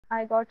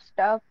I got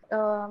stuck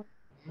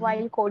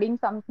while coding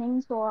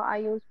something, so I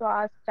used to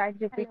ask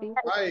ChatGPT.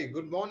 Hi,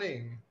 good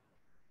morning.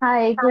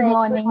 Hi, good Hi,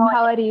 good morning.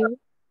 How morning. are you?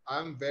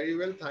 I'm very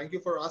well. Thank you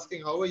for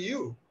asking. How are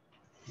you?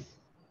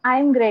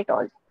 I'm great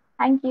also.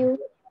 Thank you.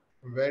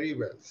 Very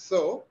well.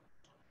 So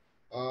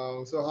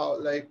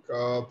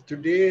how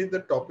today the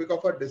topic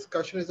of our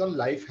discussion is on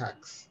life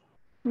hacks.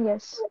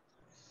 Yes.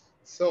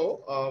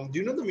 Do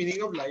you know the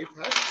meaning of life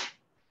hacks?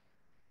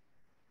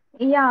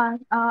 Yeah,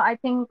 I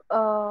think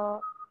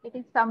it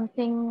is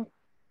something,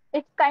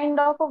 it's kind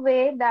of a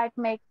way that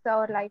makes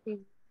our life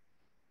easy.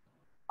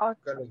 Or,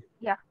 Correct.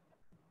 yeah,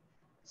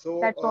 So,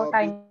 that's what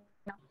I know.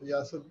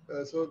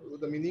 so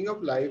the meaning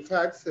of life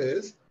hacks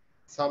is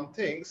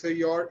something. So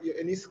your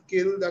any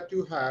skill that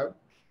you have,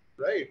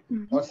 right,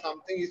 Mhm. or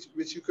something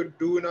which you could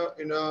do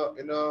in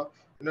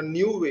a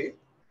new way,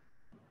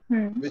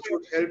 Hmm. which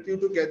would help you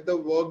to get the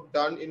work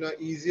done in a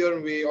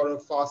easier way or a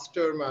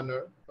faster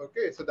manner.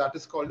 Okay, so that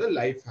is called a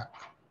life hack.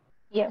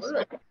 All Yes,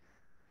 right. okay.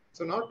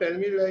 So now tell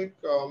me,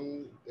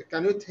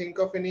 can you think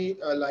of any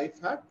life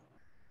hack?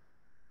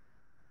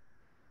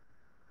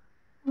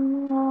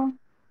 Mm,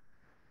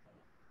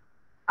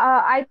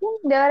 I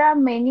think there are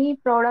many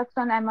products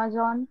on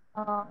Amazon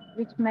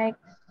which makes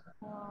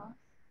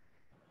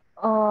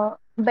uh,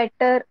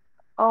 better,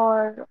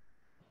 or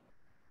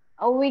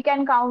we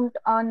can count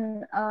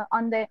on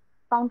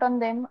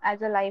them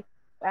as a life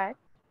hack,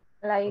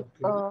 like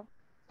Okay.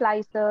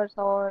 slicers,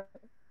 or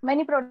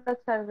many products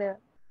are there.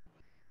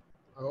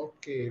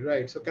 Okay,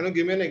 right. So can you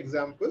give me an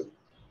example?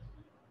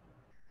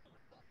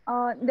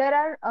 There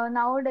are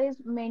nowadays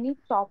many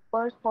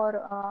choppers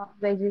for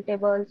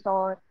vegetables,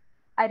 or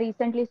I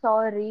recently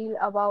saw a reel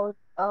about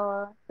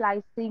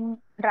slicing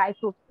dry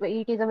fruits.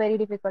 It is a very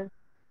difficult.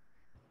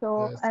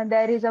 So Yes.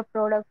 there is a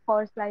product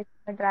for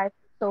slicing a dry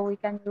fruit, so we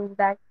can use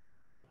that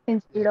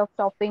instead Yes. of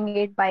chopping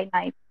it by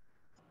knife.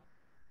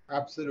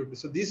 Absolutely.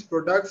 So these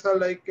products are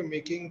like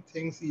making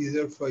things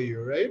easier for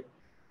you, right?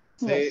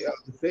 Say, Yes,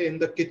 uh, say in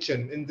the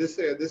kitchen. In this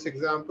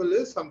example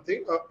is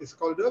something. It's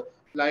called a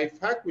life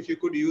hack which you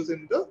could use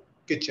in the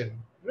kitchen,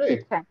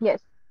 right? kitchen.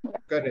 Yes. Yeah.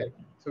 Correct.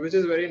 So, which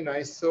is very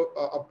nice. So,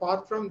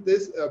 apart from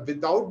this,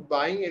 without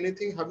buying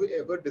anything, have you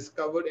ever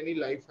discovered any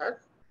life hack?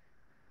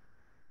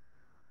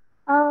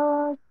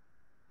 Uh,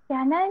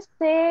 can I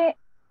say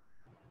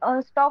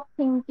stop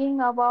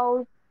thinking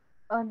about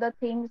the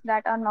things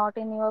that are not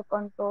in your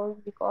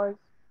control, because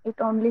it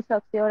only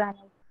sucks your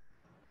energy.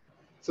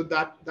 So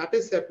that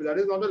is separate. That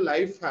is not a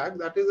life hack.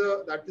 That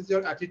is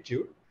your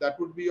attitude. That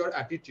would be your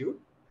attitude,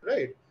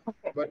 right?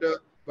 Okay.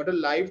 But a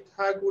life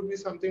hack would be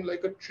something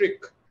like a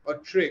trick,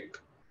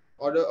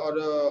 or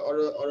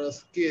a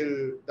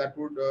skill that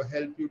would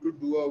help you to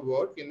do a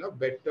work in a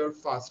better,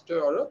 faster,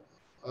 or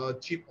a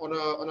cheap on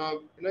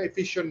a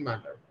efficient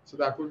manner. So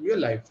that would be a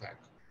life hack.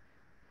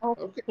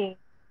 Okay. Okay.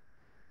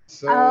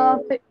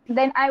 So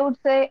Then I would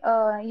say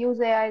use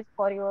AI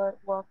for your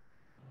work.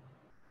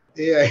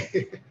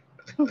 AI.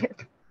 Yes.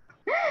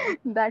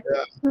 That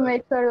Yeah,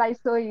 makes your life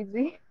so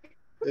easy.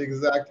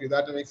 exactly.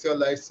 That makes your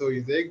life so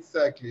easy.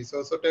 Exactly.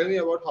 So tell me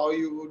about how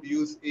you would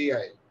use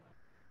AI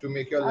to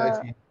make your life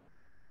Uh, easy.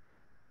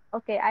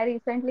 okay, I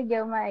recently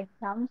gave my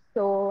exam,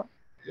 so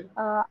Okay.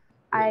 uh,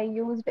 Okay. I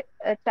used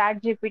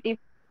Chat GPT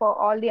for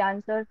all the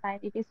answers, and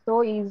it is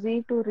so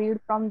easy to read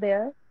from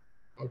there.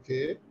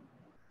 Okay.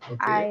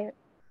 Okay. I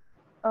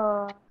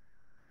uh,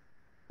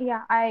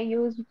 yeah, I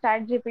used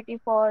Chat GPT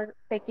for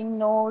taking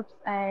notes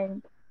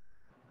and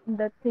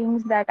the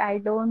things that I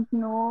don't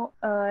know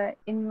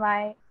in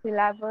my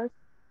syllabus,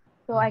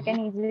 so I Hmm. can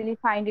easily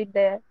find it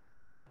there.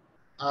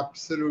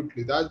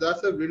 Absolutely.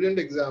 That's a brilliant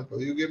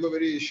example. You gave a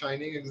very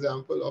shining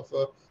example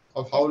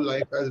of how Yes.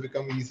 life has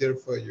become easier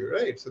for you,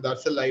 right? So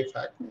that's a life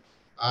hack.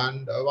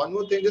 And one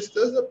more thing is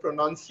there's the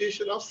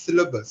pronunciation of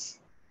syllabus.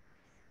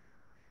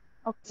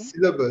 Okay.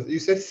 Syllabus. You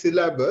said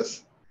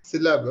syllabus.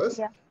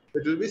 Syllabus. Yeah.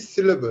 It will be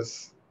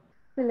syllabus.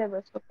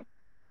 Syllabus. Okay.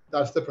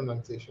 That's the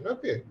pronunciation.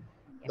 Okay,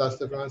 Yeah. that's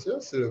the pronunciation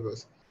of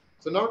syllabus.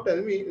 So now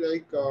tell me,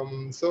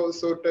 so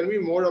tell me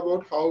more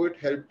about how it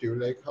helped you.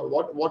 Like,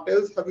 what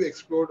else have you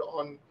explored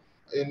on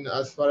in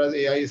as far as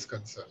AI is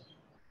concerned?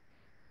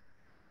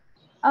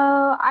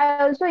 I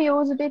also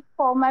used it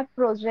for my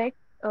project.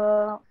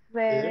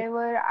 Okay.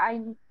 Wherever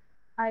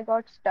I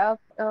got stuck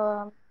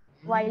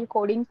while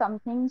coding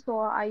something, so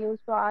I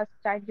used to ask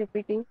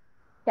ChatGPT,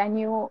 "Can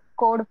you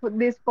code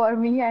this for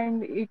me?"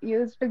 And it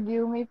used to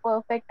give me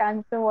perfect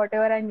answer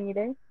whatever I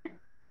needed.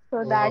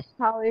 So Wow, that's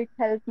how it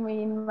helped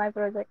me in my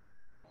project.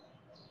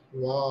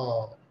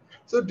 wow.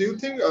 So do you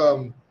think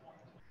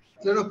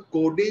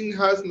coding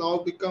has now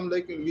become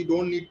like we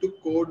don't need to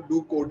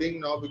do coding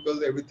now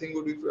because everything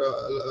would be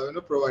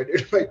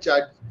provided by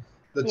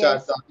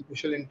Yes. the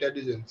artificial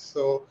intelligence.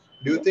 So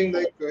do you Yes. think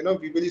like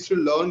people used to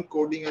learn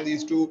coding and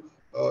used to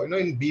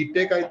in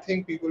BTech I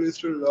think people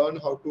used to learn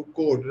how to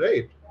code,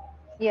 right?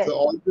 So Yes.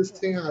 all this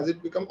thing, has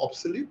it become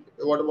obsolete?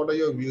 What are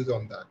your views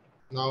on that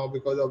now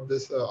because of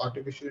this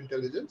artificial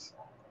intelligence?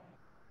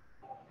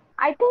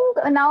 I think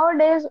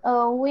nowadays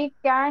we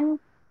can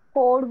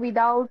code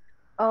without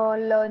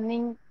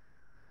learning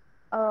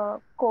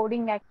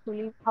coding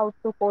actually, how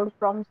to code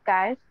from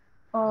scratch.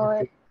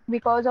 Uh, Okay.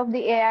 because of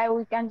the AI,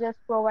 we can just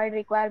provide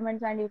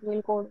requirements and it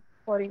will code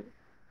for you.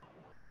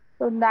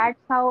 So that's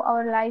how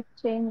our life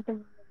changed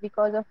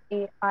because of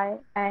AI.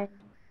 And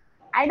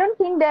I don't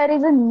think there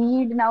is a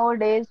need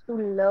nowadays to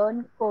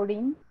learn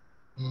coding.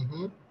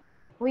 Mm-hmm.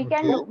 We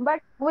can Okay. do,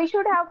 but we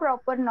should have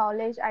proper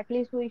knowledge. At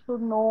least we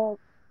should know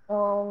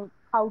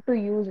how to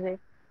use it.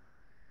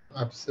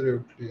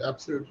 Absolutely,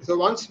 absolutely. So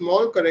one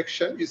small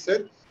correction, you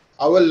said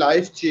our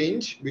life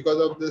changed because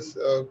of this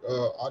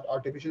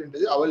artificial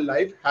intelligence. Our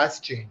life has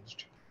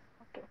changed.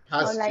 Okay,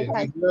 our Has life changed.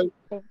 has Israel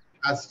changed.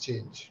 has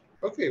changed.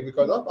 Okay,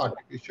 because Yeah, of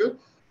artificial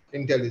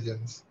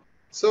intelligence.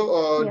 So,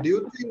 yeah. do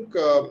you think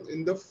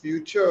in the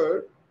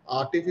future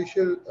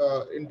artificial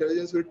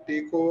intelligence will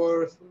take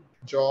over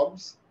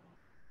jobs?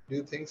 Do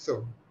you think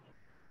so?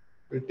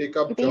 Will take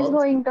up It is jobs?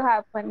 going to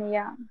happen.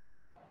 Yeah,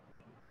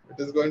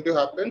 It is going to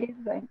it happen. is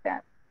going to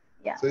happen.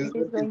 Yeah, So, it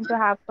is is going to it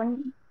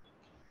happen.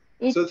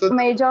 It so? So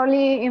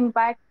majorly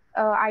impacts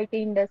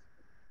IT industry.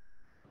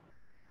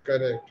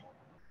 correct.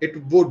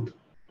 It would.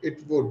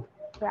 It would.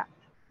 Yeah,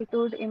 it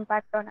would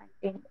impact on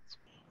IT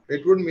industry.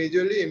 It would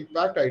majorly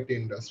impact IT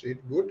industry.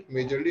 It would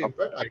majorly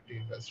impact IT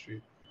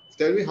industry.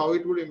 Tell me how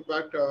it would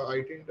impact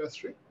IT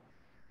industry.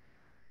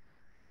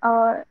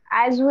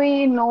 As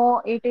we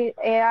know,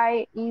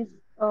 AI is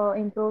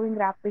improving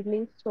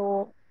rapidly.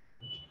 So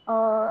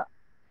uh,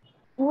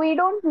 we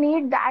don't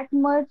need that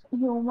much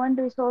human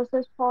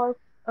resources for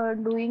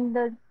doing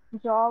the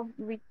job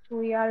which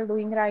we are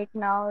doing right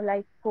now,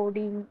 like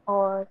coding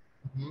or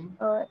Hmm.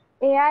 uh,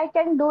 AI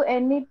can do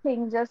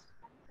anything. Just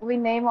we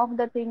name of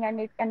the thing and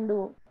it can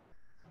do.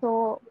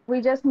 So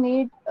we just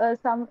need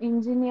some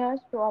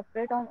engineers to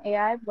operate on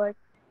AI, but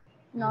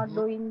not Hmm.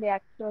 doing the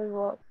actual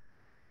work.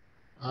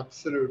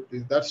 Absolutely,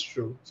 that's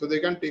true. So they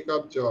can take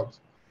up jobs.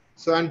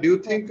 So, and do you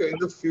Yes, think in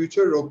the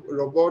future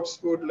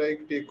robots would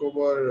like take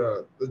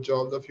over the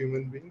jobs of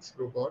human beings?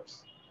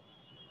 Robots?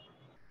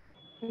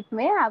 it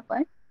may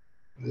happen.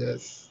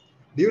 Yes.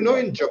 Do you know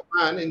Yes, in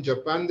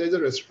Japan, there's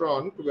a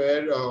restaurant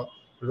where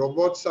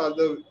robots are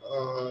the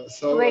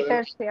server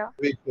and waiters. Yeah,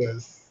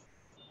 waiters.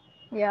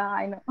 yeah,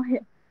 I know.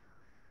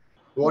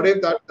 What Yes,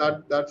 if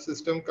that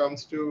system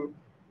comes to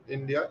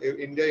India? If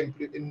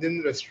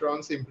Indian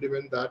restaurants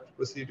implement that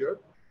procedure,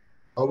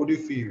 how would you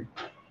feel?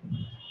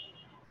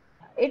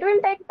 it will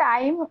take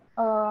time.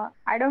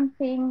 I don't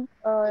think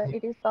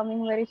it is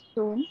coming very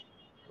soon,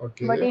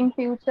 but Okay, in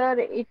future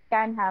it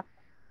can happen.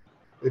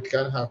 it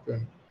can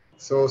happen.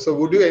 So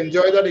would you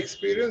enjoy that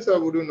experience or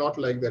would you not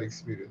like that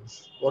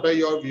experience? What are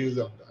your views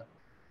on that?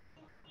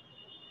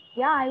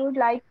 Yeah, I would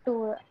like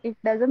to. It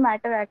doesn't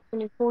matter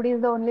actually. Food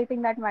is the only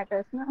thing that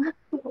matters, no?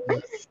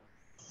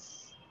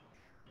 Yes.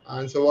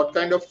 And so, what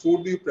kind of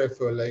food do you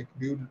prefer? Like,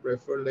 do you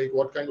prefer like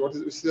what kind? Which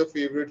is your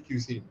favorite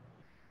cuisine?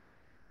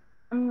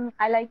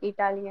 I like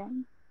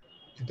Italian,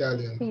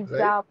 Italian,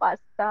 right? pizza,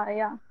 pasta.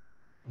 Yeah,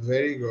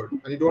 Very good.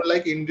 And you don't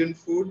like Indian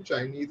food,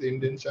 Chinese,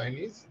 Indian,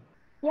 Chinese?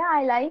 yeah,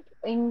 I like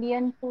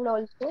Indian food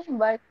also,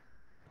 but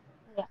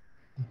yeah,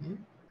 Mhm.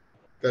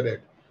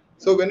 Correct.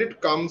 So when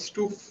it comes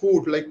to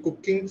food, like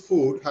cooking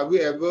food, have you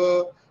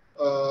ever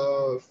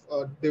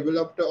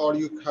developed or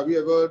you have you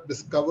ever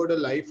discovered a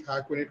life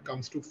hack when it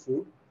comes to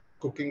food,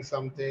 cooking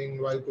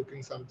something while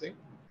cooking something?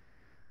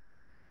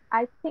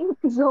 I think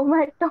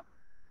Zomato.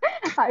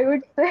 I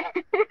would say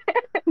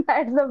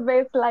that's the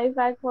best life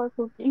hack for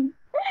cooking.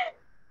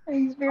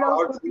 Instead of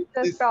How cooking, to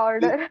just this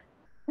order.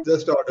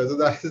 just order. So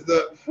that is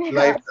the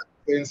life Yeah. hack.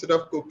 So instead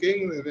of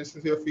cooking,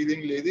 since you're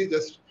feeling lazy,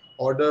 just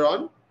order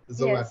on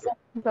Yes, Zomato,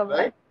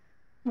 right?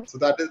 Zomato. So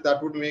that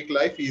would make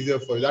life easier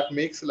for you. That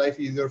makes life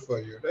easier for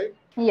you, right?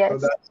 So Yes.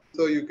 that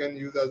so you can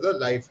use as a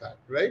life hack,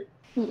 right?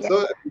 Yeah.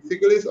 So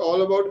basically, it's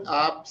all about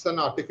apps and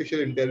artificial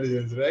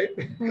intelligence, right?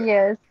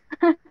 Yes.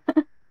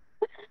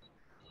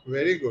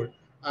 Very good.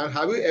 And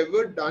have you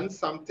ever done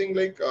something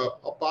like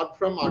apart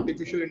from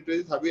artificial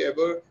intelligence? Have you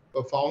ever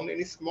found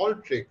any small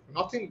trick?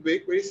 Nothing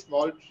big, very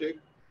small trick.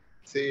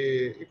 Say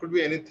it could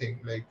be anything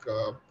like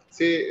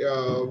say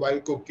while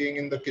cooking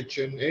in the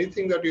kitchen,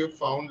 anything that you have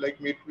found like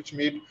which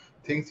made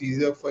things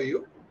easier for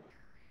you.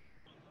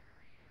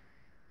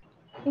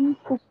 In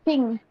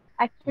cooking,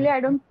 actually, I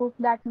don't cook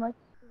that much,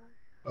 so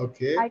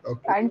Okay, I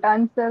okay. can't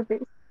answer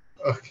this.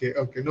 Okay,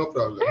 okay, no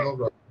problem, no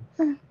problem,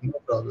 no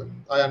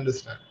problem. I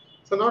understand.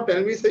 So now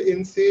tell me,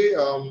 say,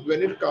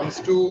 when it comes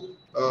to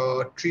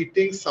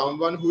treating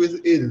someone who is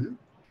ill,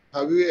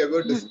 have you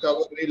ever Hmm.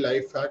 discovered any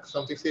life hack?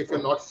 Something, say, if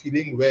you're not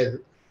feeling well,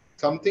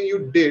 something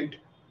you did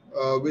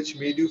which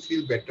made you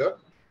feel better.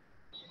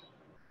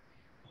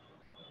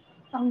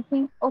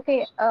 Something.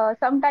 Okay.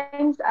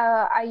 Sometimes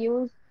I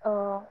use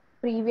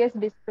previous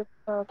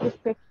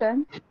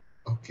prescription,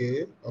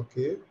 Okay,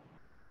 okay,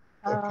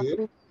 uh, okay.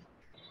 which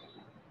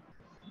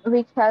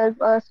which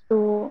help us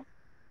to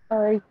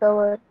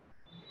recover.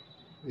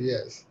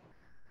 Yes,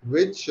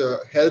 which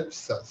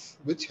helps us.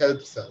 Which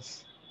helps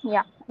us.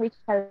 Yeah, which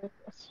helps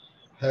us.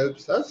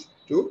 Helps us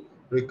to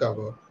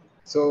recover.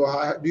 So,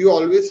 do you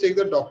always take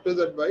the doctor's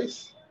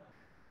advice?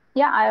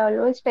 Yeah, I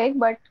always take,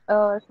 but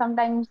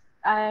sometimes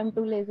I am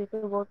too lazy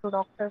to go to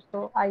doctor,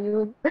 so I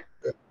use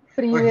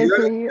But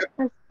here, previously.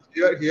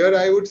 here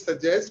I would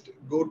suggest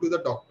go to the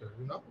doctor.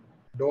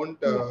 Don't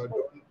Yeah.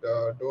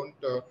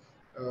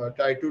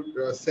 try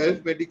to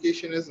self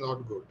medication is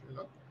not good.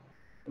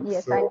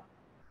 Yes, I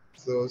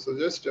So so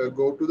just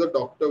go to the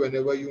doctor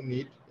whenever you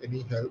need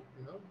any help.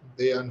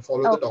 They and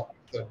follow the okay.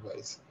 doctor's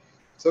advice.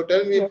 So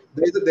tell me, Yes.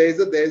 there's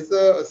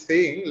a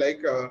saying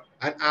like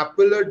an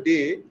apple a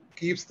day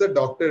keeps the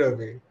doctor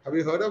away. Have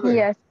you heard of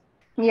it? Yes.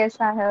 Yes,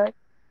 I heard.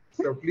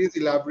 So please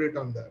elaborate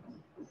on that.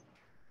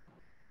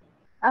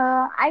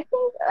 I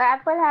think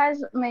apple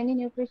has many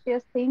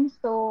nutritious things,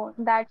 so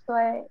that's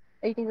why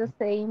it is a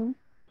saying,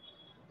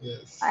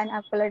 Yes. an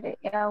apple a day.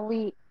 Yeah,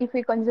 we if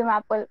we consume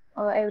apple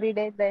every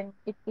day, then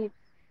it keeps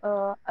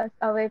us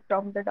away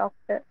from the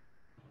doctor.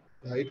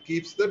 It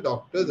keeps the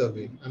doctors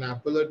away. An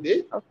apple a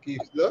day Okay.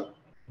 keeps the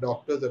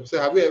doctors away. So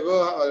have you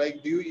ever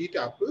like do you eat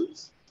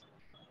apples?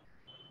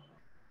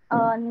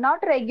 Not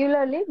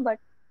regularly, but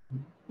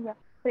yeah,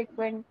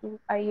 frequently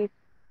I eat.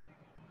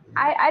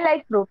 I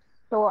like fruits,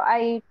 so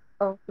I eat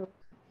fruits.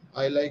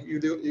 I like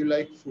you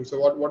like fruit. So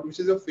what which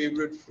is your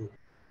favorite fruit?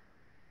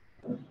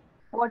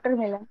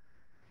 Watermelon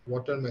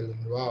Watermelon.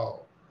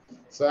 Wow.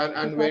 So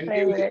is and my when do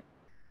you favorite.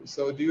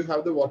 so do you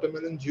have the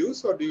watermelon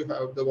juice or do you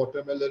have the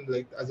watermelon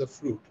like as a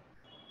fruit?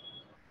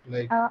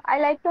 Like I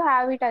like to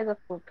have it as a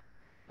fruit.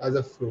 as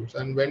a fruit.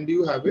 And when do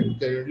you have it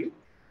generally?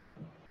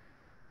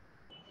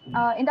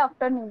 In the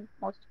afternoon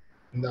most.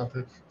 In the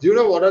afternoon. Do you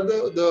know what are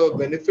the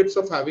benefits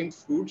of having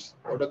fruits?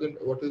 What are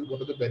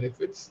the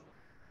benefits?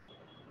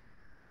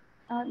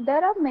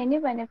 There are many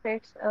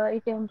benefits.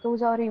 It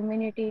improves our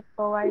immunity. It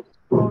provides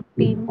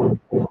protein.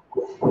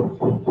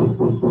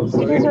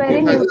 So It is it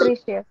very has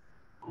nutritious.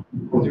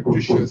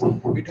 nutritious.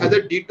 It has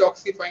a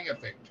detoxifying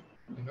effect.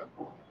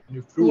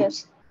 New Yes.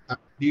 fruits have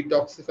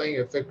detoxifying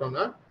effect on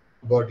our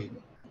body.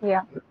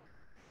 Yeah.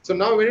 So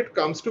now, when it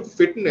comes to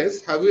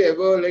fitness, have you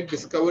ever like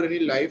discovered any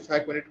life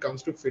hack when it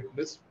comes to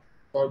fitness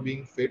for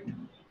being fit?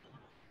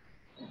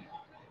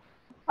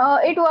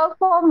 It worked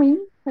for me.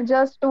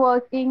 Just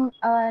working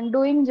and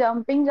doing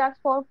jumping jacks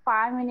for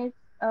 5 minutes.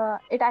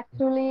 It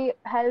actually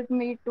helped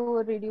me to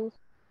reduce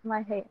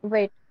my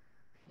weight.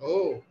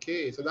 Oh,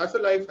 okay. So that's a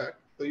life hack.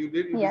 So you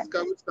Yes.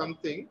 discovered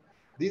something.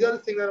 These are the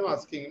things that I'm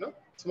asking.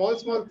 Small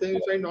Yes. things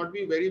which might not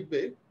be very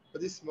big,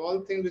 but these small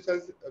things which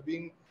has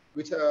been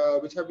which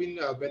have been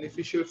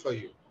beneficial for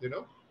you.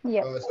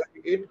 Yes. So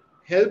it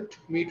helped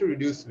me to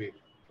reduce weight.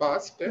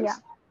 Past Yeah.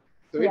 tense.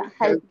 So it Yeah.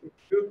 Help. helped me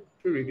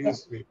to Yeah.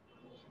 reduce weight.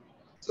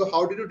 So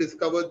how did you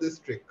discover this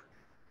trick?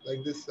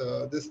 Like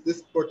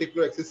this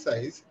particular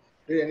exercise?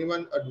 Did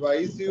anyone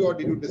advise you, or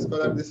did you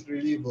discover that this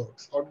really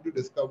works? How did you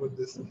discover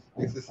this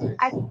exercise?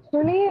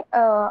 Actually,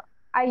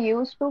 I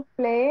used to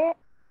play.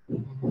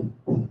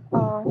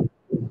 Uh,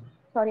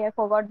 Sorry, I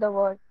forgot the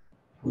word.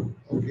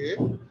 Okay,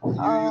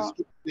 you Uh, used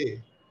to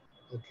play.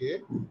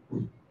 Okay,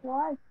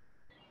 what?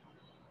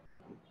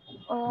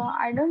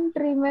 I don't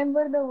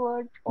remember the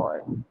word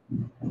for.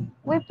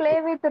 We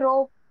play with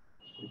rope.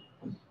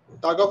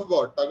 tug of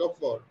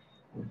war.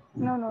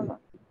 No, no, no.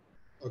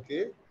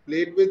 Okay,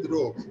 played with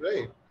ropes,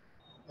 right?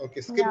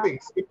 Okay, Yeah,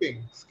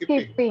 skipping.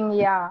 skipping.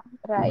 Yeah,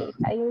 right.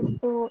 I used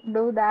to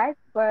do that,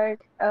 but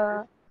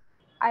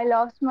I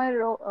lost my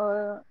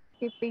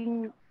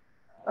skipping.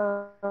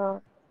 Uh,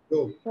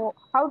 Rope.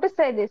 how to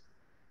say this?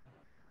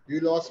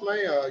 You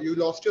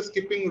lost your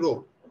skipping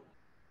rope.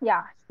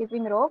 Yeah,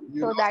 skipping rope.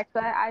 You So lost. that's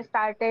why I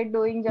started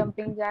doing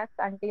jumping jacks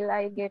until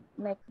I get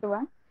next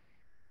one.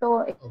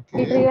 So it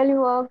Okay, really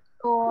worked.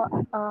 So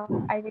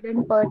I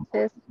didn't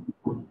purchase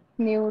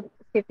new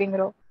skipping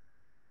rope.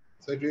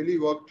 so it really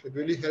worked. It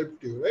really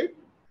helped you, right?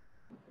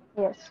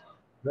 Yes.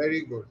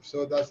 Very good.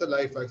 So that's a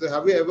life hack. So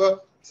have you ever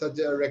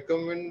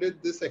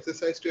recommended this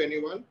exercise to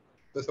anyone?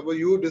 So suppose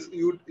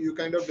you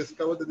kind of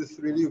discover that this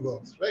really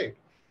works, right?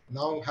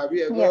 Now, have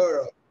you Yes.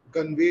 ever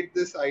conveyed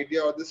this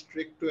idea or this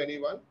trick to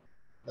anyone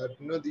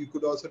that you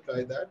could also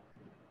try that?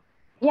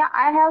 Yeah,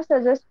 I have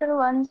suggested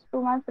once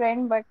to my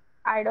friend, but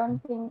I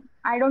don't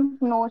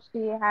know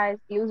she has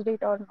used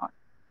it or not.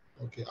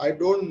 Okay, I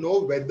don't know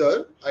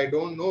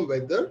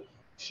whether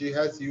she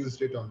has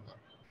used it or not.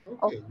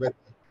 Okay. Okay, well,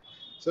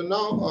 so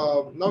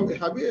now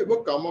have you ever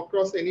come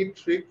across any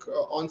trick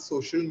on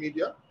social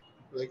media?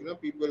 Like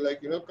people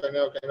like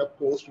kind of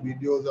post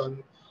videos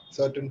on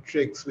certain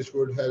tricks which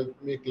would help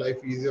make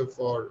life easier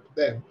for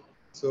them.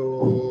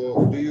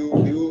 So do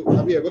you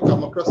have you ever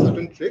come across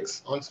certain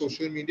tricks on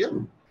social media?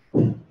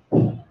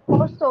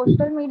 For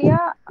social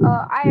media,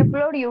 I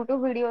upload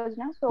YouTube videos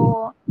now,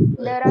 so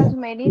there Right. are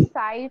many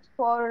sites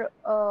for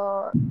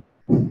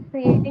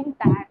creating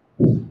tags.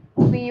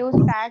 We use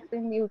tags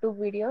in YouTube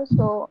videos,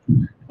 so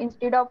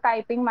instead of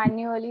typing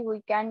manually,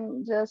 we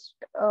can just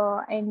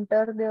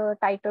enter the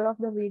title of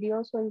the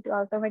video, so it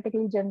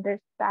automatically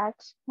generates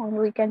tags, and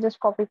we can just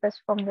copy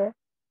paste from there.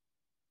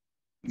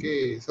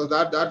 Okay, so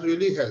that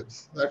really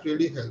helps. That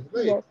really helps,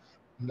 right? Yes.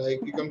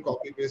 Like you can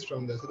copy paste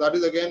from there. So that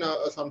is again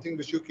something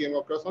which you came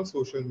across on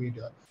social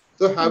media.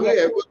 So have you Yes.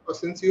 ever,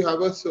 since you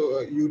have a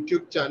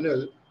YouTube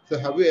channel, So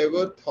have you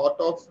ever thought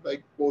of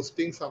like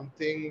posting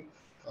something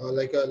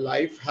like a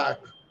life hack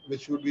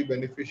which would be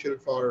beneficial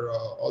for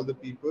all the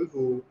people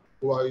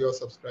who are your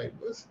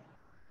subscribers?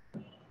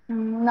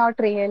 Not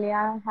really.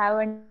 I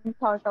haven't thought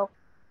of.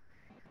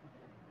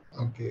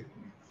 Okay.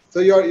 So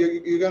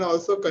you can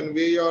also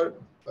convey your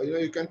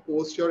you can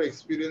post your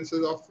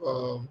experiences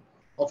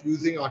of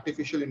using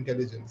artificial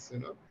intelligence,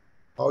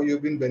 how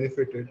you've been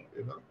benefited,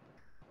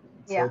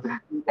 Yeah, so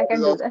I that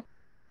is can do also that.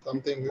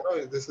 something,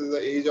 this is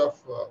the age of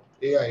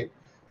AI.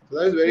 So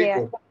that is very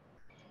Yeah. good.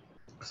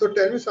 So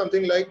tell me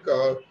something like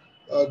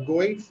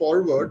going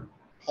forward,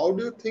 how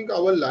do you think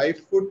our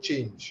life would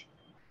change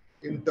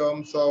in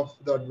terms of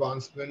the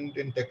advancement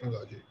in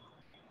technology?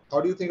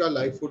 How do you think our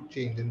life would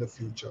change in the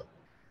future?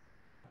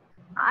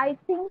 I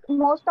think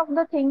most of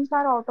the things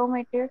are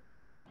automated.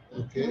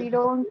 Okay. We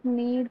don't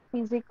need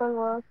physical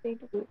work.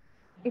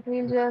 It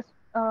will just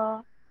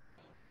uh,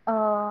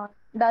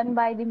 done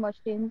by the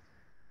machines.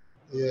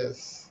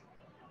 Yes.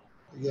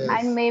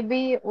 And Yes.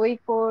 maybe we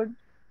could,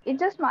 it's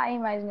just my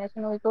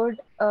imagination, we could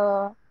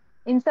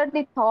insert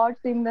the thoughts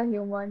in the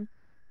human,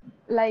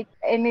 like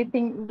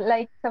anything,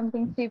 like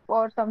something chip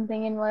or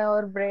something in my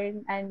our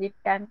brain, and it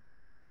can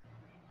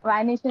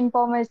vanish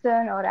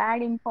information or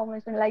add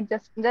information, like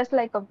just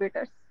like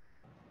computers.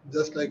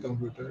 Just like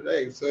computer,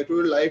 right? So it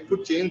would life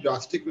would change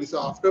drastically. So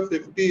after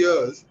 50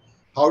 years,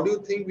 how do you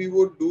think we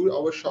would do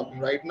our shopping?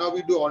 Right now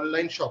we do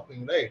online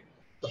shopping, right?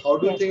 So how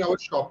do you Yes, think our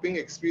shopping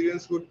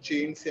experience would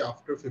change, say,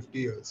 after 50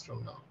 years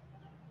from now?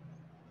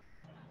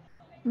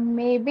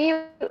 maybe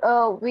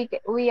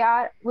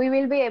we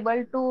will be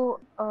able to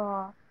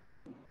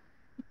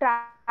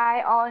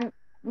try on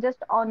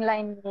just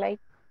online, like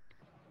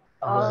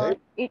Right?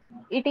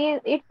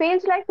 it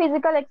feels like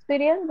physical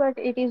experience, but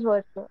it is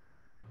virtual.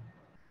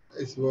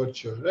 It's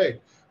virtual,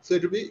 right? So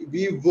it would be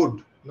we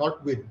would,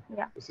 not will.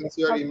 Yeah, Since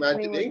you are not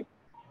we would. imagining,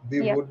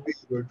 we Yeah. would be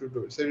able to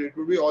do it. So it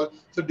would be all.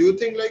 So do you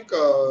think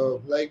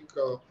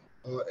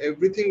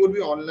everything would be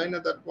online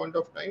at that point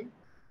of time?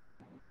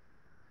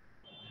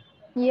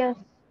 Yes,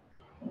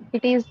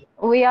 it is.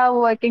 We are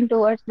working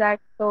towards that.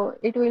 So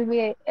it will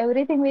be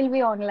everything will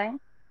be online.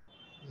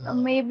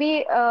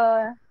 Maybe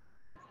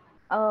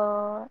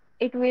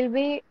it will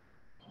be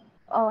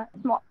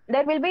small.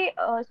 There will be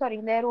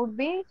sorry. There would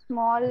be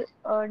small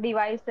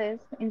devices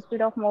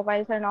instead of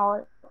mobiles and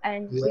all,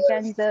 and we can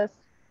Yes. just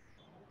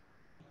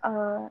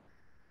uh,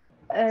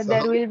 So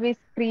there how? will be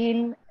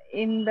screen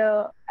in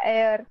the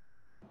air.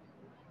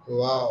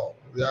 Wow.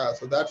 Yeah.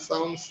 So that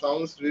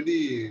sounds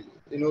really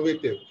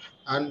innovative.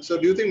 And so,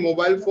 do you think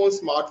mobile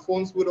phones,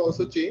 smartphones would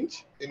also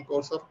change in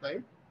course of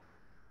time?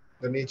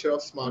 The nature of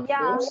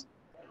Yeah, smartphones.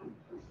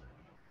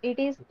 it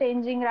is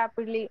changing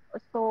rapidly.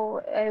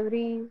 So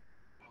every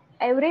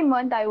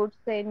month I would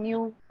say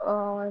new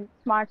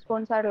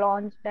smartphones are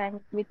launched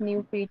and with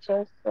new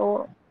features,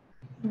 so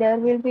there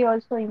will be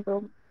also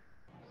improvement.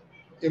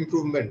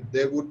 Improvement.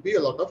 There would be a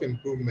lot of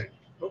improvement.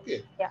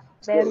 Okay. Yeah,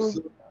 there So would.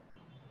 so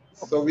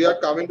So we are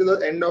coming to the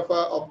end of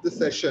the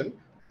session.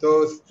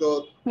 So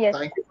Yes,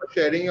 thank you for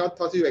sharing your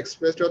thoughts. You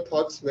expressed your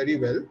thoughts very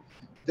well.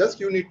 Just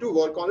you need to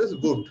work on this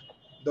wood,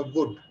 the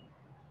wood.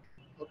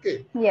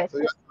 Okay. yes, So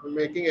you're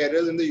making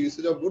errors in the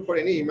usage of wood for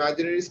any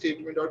imaginary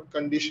statement or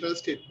conditional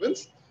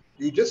statements.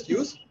 You just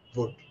use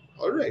wood.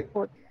 All right.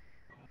 would.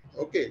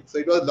 Okay. So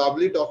it was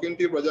lovely talking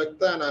to you,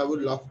 Prajakta, and I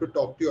would love to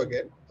talk to you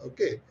again.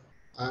 Okay.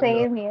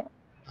 And Same here.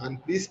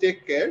 please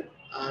take care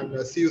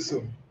and see you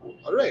soon.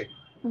 All right.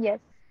 Yes,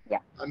 yeah.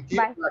 And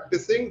keep Bye.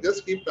 practicing.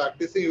 Just keep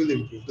practicing. You will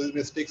improve. Those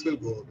mistakes will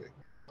go away.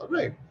 All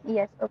right.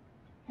 Yes, okay.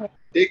 Yeah.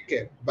 Take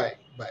care. Bye.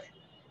 Bye.